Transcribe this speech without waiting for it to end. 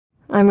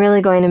I'm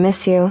really going to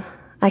miss you,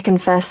 I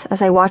confess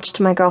as I watched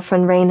my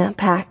girlfriend Raina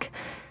pack.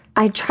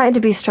 I tried to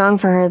be strong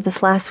for her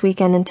this last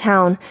weekend in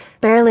town,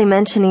 barely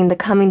mentioning the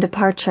coming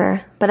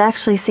departure, but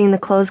actually seeing the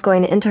clothes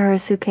going into her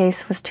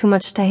suitcase was too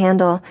much to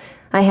handle.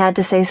 I had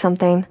to say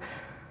something.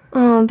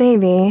 "Oh,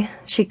 baby,"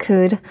 she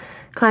cooed,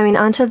 climbing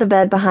onto the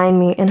bed behind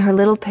me in her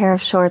little pair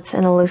of shorts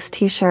and a loose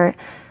t-shirt.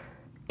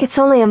 "It's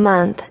only a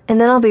month,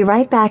 and then I'll be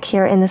right back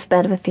here in this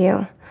bed with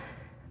you."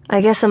 I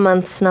guess a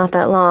month's not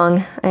that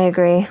long, I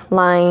agree,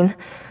 lying.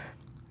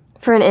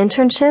 For an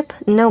internship?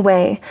 No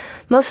way.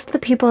 Most of the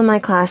people in my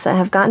class that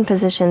have gotten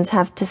positions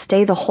have to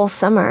stay the whole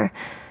summer.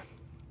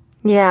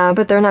 "Yeah,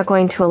 but they're not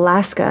going to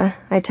Alaska,"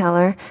 I tell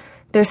her.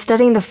 "They're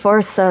studying the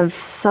forests of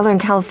Southern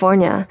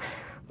California.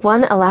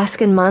 One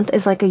Alaskan month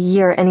is like a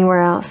year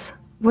anywhere else.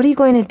 What are you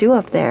going to do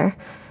up there?"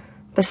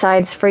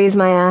 "Besides freeze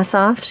my ass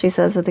off," she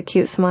says with a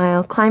cute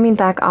smile, climbing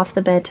back off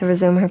the bed to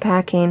resume her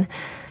packing.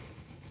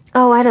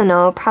 "Oh, I don't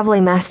know,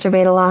 probably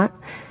masturbate a lot."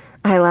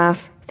 I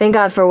laugh. "Thank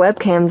God for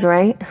webcams,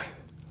 right?"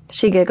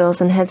 She giggles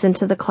and heads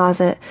into the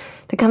closet,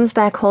 then comes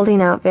back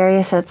holding out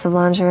various sets of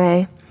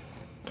lingerie.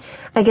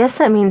 "I guess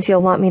that means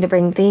you'll want me to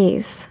bring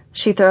these."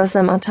 She throws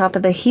them on top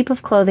of the heap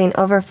of clothing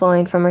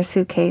overflowing from her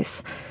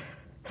suitcase.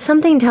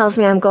 "Something tells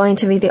me I'm going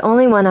to be the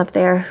only one up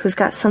there who's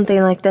got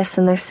something like this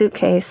in their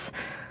suitcase."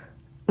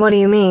 "What do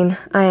you mean?"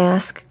 I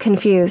ask,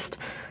 confused.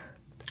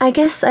 I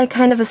guess I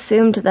kind of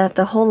assumed that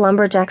the whole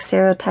lumberjack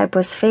stereotype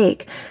was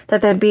fake,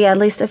 that there'd be at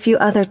least a few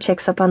other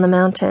chicks up on the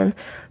mountain,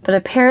 but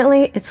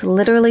apparently it's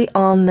literally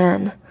all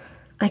men.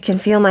 I can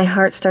feel my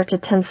heart start to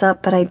tense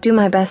up, but I do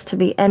my best to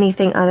be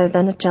anything other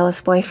than a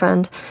jealous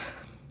boyfriend.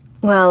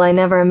 Well, I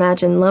never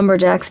imagined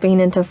lumberjacks being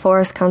into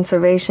forest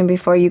conservation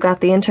before you got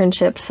the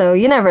internship, so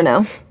you never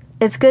know.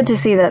 It's good to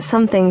see that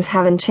some things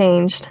haven't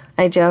changed,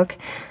 I joke.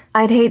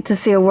 I'd hate to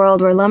see a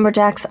world where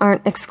lumberjacks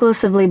aren't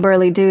exclusively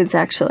burly dudes,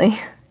 actually.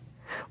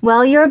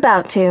 "Well, you're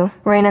about to,"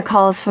 Raina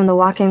calls from the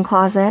walk-in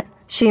closet.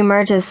 She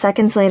emerges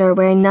seconds later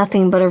wearing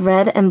nothing but a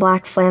red and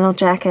black flannel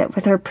jacket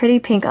with her pretty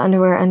pink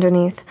underwear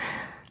underneath.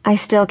 I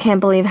still can't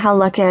believe how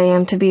lucky I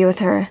am to be with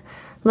her.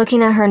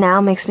 Looking at her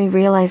now makes me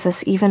realize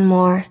this even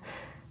more.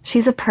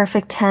 She's a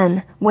perfect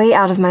 10, way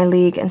out of my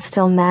league and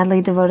still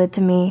madly devoted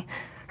to me.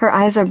 Her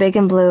eyes are big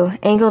and blue,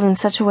 angled in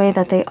such a way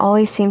that they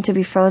always seem to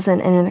be frozen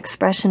in an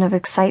expression of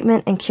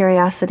excitement and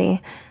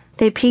curiosity.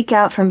 They peek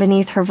out from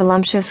beneath her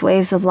voluptuous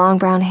waves of long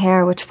brown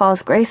hair which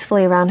falls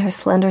gracefully around her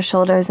slender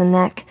shoulders and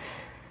neck.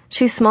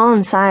 She's small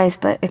in size,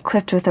 but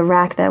equipped with a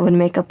rack that would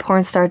make a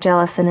porn star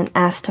jealous and an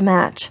ass to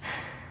match.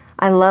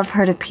 I love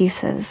her to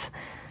pieces.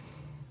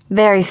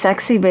 "Very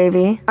sexy,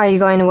 baby. Are you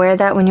going to wear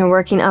that when you're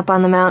working up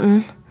on the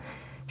mountain?"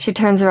 She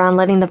turns around,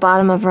 letting the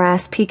bottom of her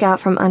ass peek out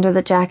from under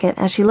the jacket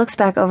as she looks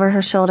back over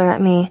her shoulder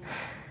at me.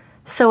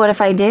 "So what if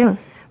I do?"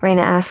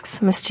 Raina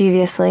asks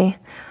mischievously.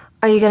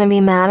 "Are you going to be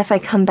mad if I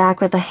come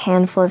back with a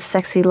handful of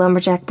sexy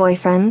lumberjack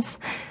boyfriends?"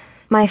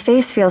 My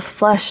face feels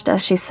flushed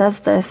as she says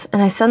this,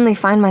 and I suddenly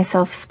find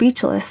myself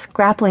speechless,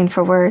 grappling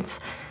for words.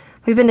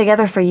 We've been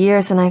together for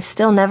years, and I've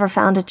still never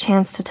found a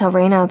chance to tell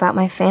Raina about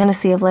my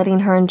fantasy of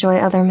letting her enjoy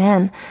other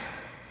men.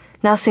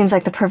 Now seems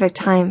like the perfect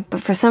time,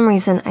 but for some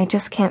reason I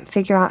just can't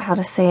figure out how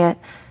to say it.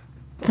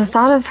 The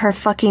thought of her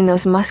fucking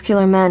those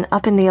muscular men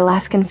up in the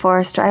Alaskan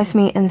forest drives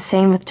me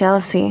insane with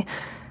jealousy,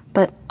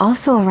 but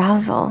also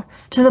arousal,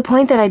 to the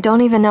point that I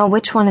don't even know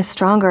which one is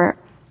stronger,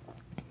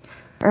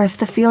 or if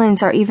the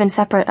feelings are even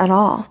separate at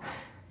all.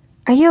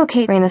 "Are you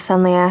okay?" Raina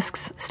suddenly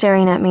asks,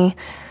 staring at me.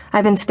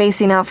 I've been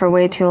spacing out for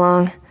way too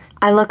long.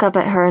 I look up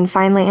at her and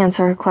finally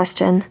answer her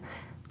question.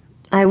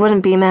 "I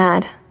wouldn't be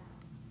mad."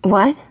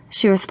 "What?"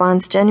 She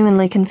responds,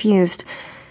 genuinely confused.